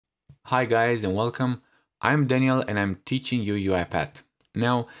Hi guys and welcome. I'm Daniel and I'm teaching you UiPath.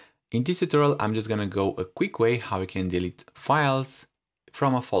 Now, in this tutorial, I'm just gonna go a quick way how you can delete files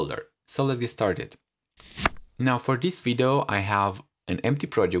from a folder. So let's get started. Now for this video, I have an empty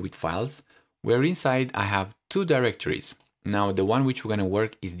project with files where inside I have two directories. Now the one which we're gonna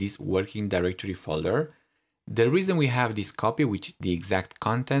work is this working directory folder. The reason we have this copy, which the exact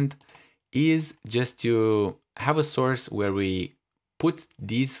content, is just to have a source where we put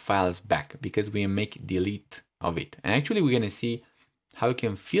these files back because we make delete of it. And actually we're gonna see how you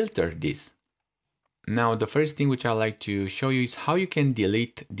can filter this. Now the first thing which I like to show you is how you can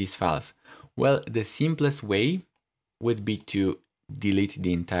delete these files. Well, the simplest way would be to delete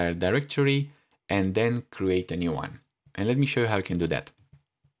the entire directory and then create a new one. And let me show you how you can do that.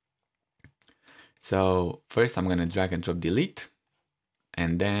 So first I'm gonna drag and drop delete,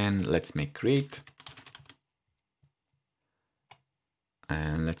 and then let's make create.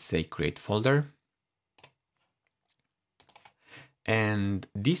 And let's say create folder. And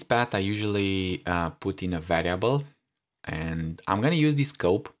this path I usually put in a variable, and I'm gonna use this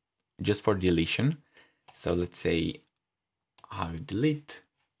scope just for deletion. So let's say how delete,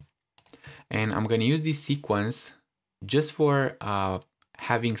 and I'm gonna use this sequence just for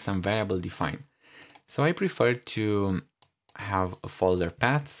having some variable defined. So I prefer to have a folder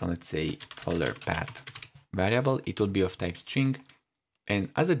path. So let's say folder path variable. It will be of type string. And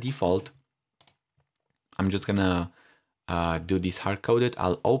as a default, I'm just gonna do this hard-coded.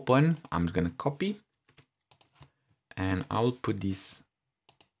 I'll open, I'm gonna copy, and I'll put this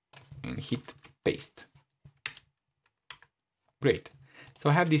and hit paste. Great. So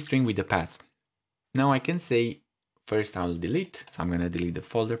I have this string with the path. Now I can say, first I'll delete. So I'm gonna delete the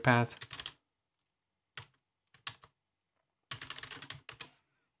folder path.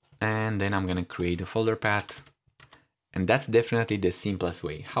 And then I'm gonna create a folder path. And that's definitely the simplest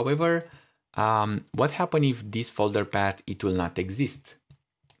way. However, what happens if this folder path, it will not exist?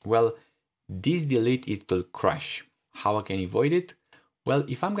 Well, this delete, it will crash. How I can avoid it? Well,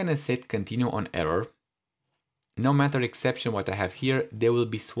 if I'm gonna set continue on error, no matter exception what I have here, they will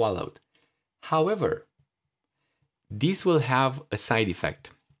be swallowed. However, this will have a side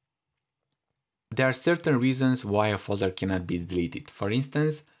effect. There are certain reasons why a folder cannot be deleted. For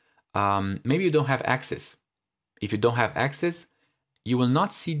instance, maybe you don't have access. If you don't have access, you will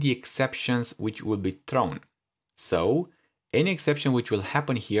not see the exceptions which will be thrown. So any exception which will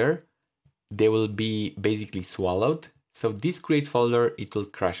happen here, they will be basically swallowed. So this create folder, it will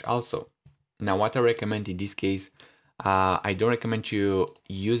crash also. Now what I recommend in this case, I don't recommend you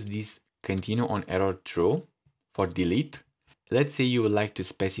use this continue on error true for delete. Let's say you would like to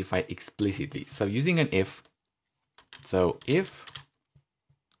specify explicitly. So using an if, so if,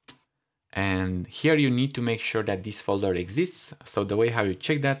 and here you need to make sure that this folder exists. So the way how you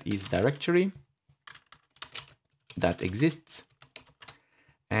check that is directory that exists.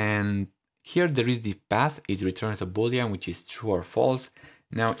 And here there is the path. It returns a boolean, which is true or false.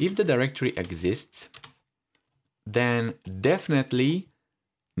 Now, if the directory exists, then definitely,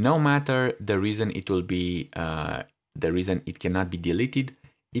 no matter the reason it will be, the reason it cannot be deleted,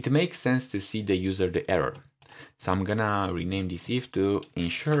 it makes sense to see the user the error. So I'm gonna rename this if to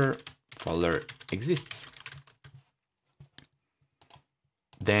ensure folder exists.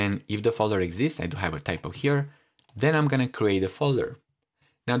 Then if the folder exists, I do have a typo here, then I'm gonna create a folder.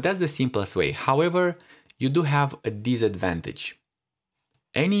 Now that's the simplest way. However, you do have a disadvantage.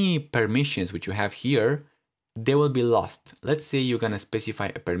 Any permissions which you have here, they will be lost. Let's say you're gonna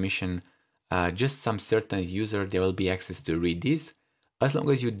specify a permission, just some certain user, there will be access to read this. As long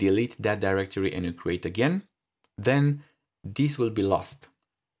as you delete that directory and you create again, then this will be lost.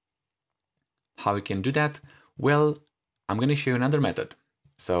 How you can do that? Well, I'm going to show you another method.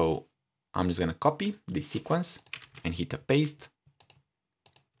 So I'm just going to copy this sequence and hit a paste.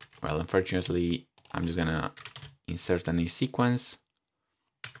 Well, unfortunately, I'm just going to insert a new sequence.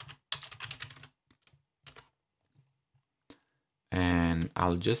 And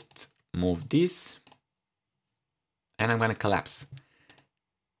I'll just move this and I'm going to collapse.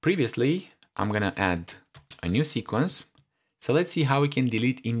 Previously, I'm going to add a new sequence. So let's see how we can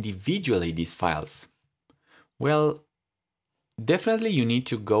delete individually these files. Well, definitely you need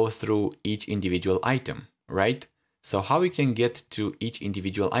to go through each individual item, right? So how we can get to each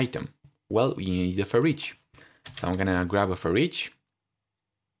individual item? Well, we need a for each. So I'm gonna grab a for each.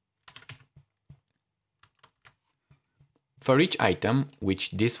 For each item,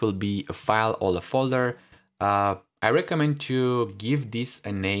 which this will be a file or a folder, I recommend to give this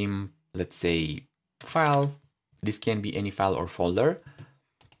a name, let's say file. This can be any file or folder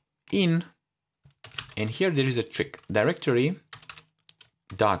in, and here there is a trick, directory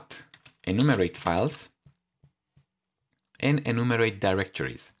dot enumerate files and enumerate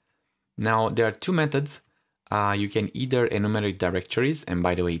directories. Now there are two methods. You can either enumerate directories, and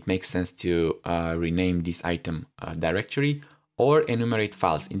by the way, it makes sense to rename this item directory, or enumerate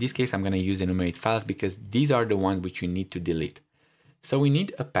files. In this case, I'm going to use enumerate files because these are the ones which you need to delete. So we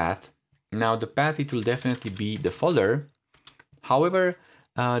need a path. Now the path, it will definitely be the folder. However,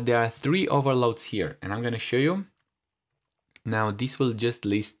 there are three overloads here, and I'm going to show you. Now this will just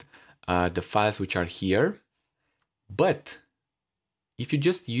list the files which are here. But if you're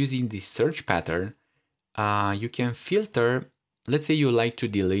just using the search pattern, you can filter. Let's say you like to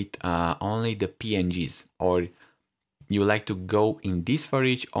delete only the PNGs, or you like to go in this for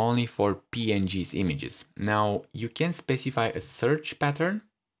each only for PNGs images. Now you can specify a search pattern.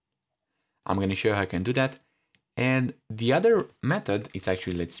 I'm going to show you how I can do that. And the other method, it's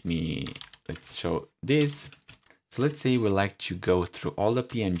actually, let's show this. So let's say we like to go through all the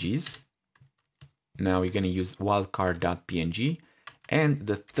PNGs. Now we're going to use wildcard.png, and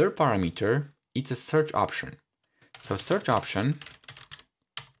the third parameter, it's a search option. So search option,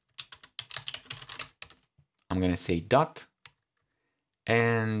 I'm going to say dot,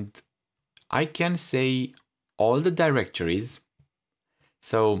 and I can say all the directories.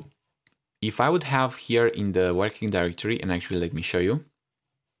 So if I would have here in the working directory, and actually let me show you.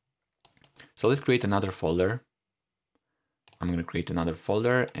 So let's create another folder. I'm going to create another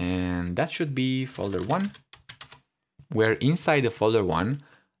folder, and that should be folder 1, where inside the folder 1,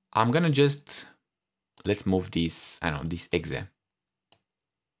 I'm going to just, let's move this, I don't know, this exe.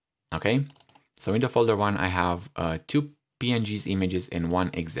 Okay. So in the folder 1, I have 2 PNGs images and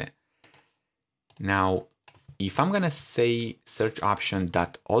 1 exe. Now, if I'm going to say search option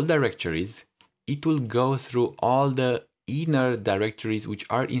dot all directories, it will go through all the inner directories which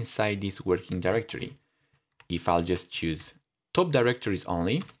are inside this working directory. If I'll just choose top directories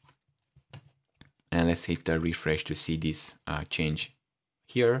only, and let's hit the refresh to see this change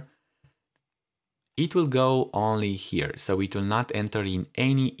here, it will go only here. So it will not enter in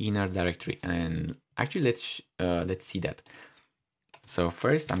any inner directory. And actually, let's see that. So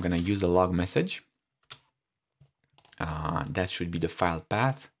first, I'm going to use a log message. That should be the file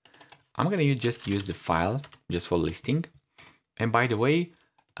path. I'm going to just use the file just for listing. And by the way,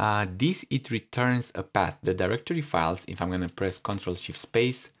 it returns a path. The directory files, if I'm going to press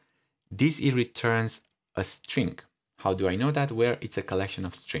Ctrl+Shift+, it returns a string. How do I know that? Where it's a collection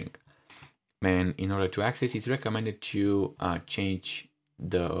of string. And in order to access, it's recommended to change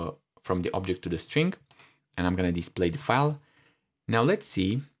from the object to the string. And I'm going to display the file. Now let's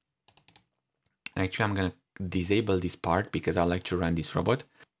see. Actually, I'm going to disable this part because I like to run this robot.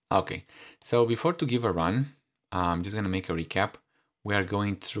 Okay, so before to give a run, I'm just going to make a recap. We are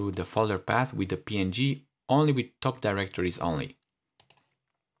going through the folder path with the PNG only with top directories only.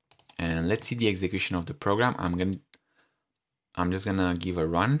 And let's see the execution of the program. I'm just gonna give a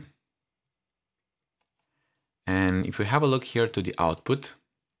run. And if we have a look here to the output,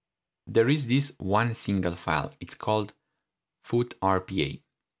 there is this one single file. It's called foot.rpa.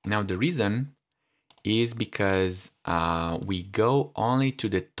 Now the reason is because we go only to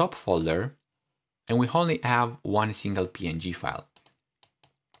the top folder and we only have one single PNG file.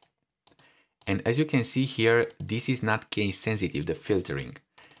 And as you can see here, this is not case sensitive, the filtering.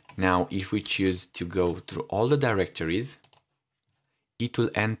 Now, if we choose to go through all the directories, it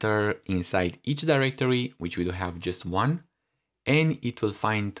will enter inside each directory, which we do have just one, and it will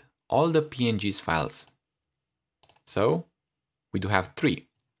find all the PNGs files. So we do have 3.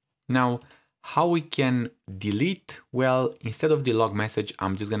 Now, how we can delete? Well, instead of the log message,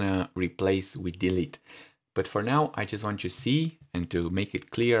 I'm just gonna replace with delete. But for now, I just want you to see and to make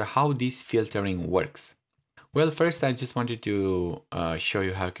it clear how this filtering works. Well, first, I just wanted to show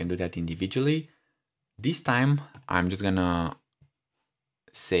you how you can do that individually. This time, I'm just gonna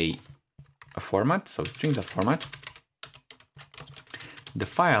say a format, so string.format, the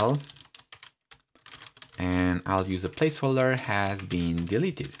file, and I'll use a placeholder has been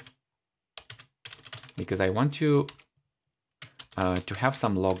deleted because I want to have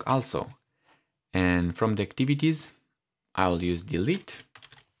some log also. And from the activities, I'll use delete.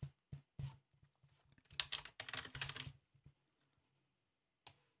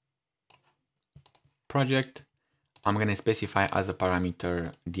 Project. I'm going to specify as a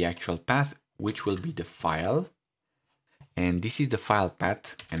parameter the actual path, which will be the file. And this is the file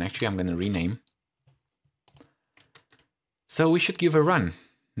path. And actually, I'm going to rename. So we should give a run.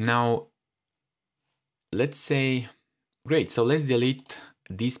 Now, let's say, great. So let's delete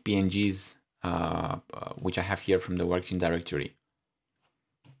these PNGs, which I have here from the working directory.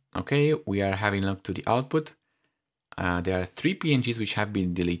 Okay, we are having a look to the output. there are 3 PNGs which have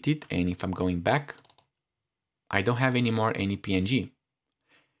been deleted, and if I'm going back, I don't have anymore any PNG.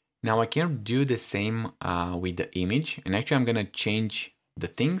 Now I can do the same with the image, and actually I'm gonna change the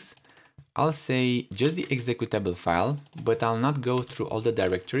things. I'll say just the executable file, but I'll not go through all the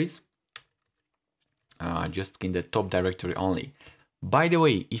directories, just in the top directory only. By the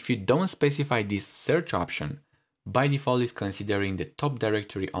way, if you don't specify this search option, by default is considering the top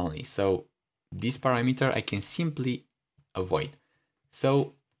directory only. So this parameter I can simply avoid.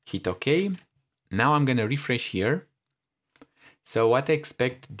 So hit OK. Now I'm gonna refresh here. So what I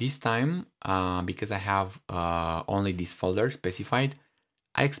expect this time, because I have only this folder specified,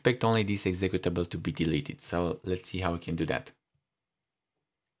 I expect only this executable to be deleted. So let's see how we can do that.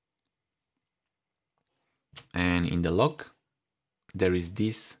 And in the log, there is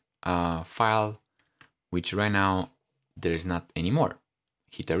this file, which right now there is not anymore.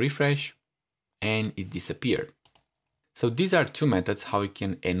 Hit a refresh and it disappeared. So these are two methods how we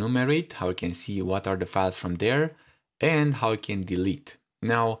can enumerate, how we can see what are the files from there, and how we can delete.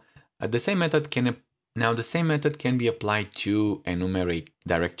 Now the same method can be applied to enumerate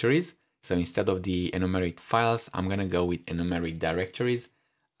directories. So instead of the enumerate files, I'm gonna go with enumerate directories.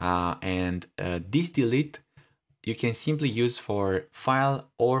 This delete you can simply use for file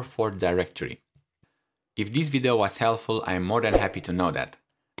or for directory. If this video was helpful, I'm more than happy to know that.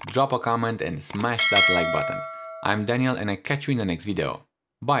 Drop a comment and smash that like button. I'm Daniel and I catch you in the next video.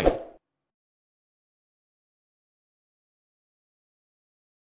 Bye!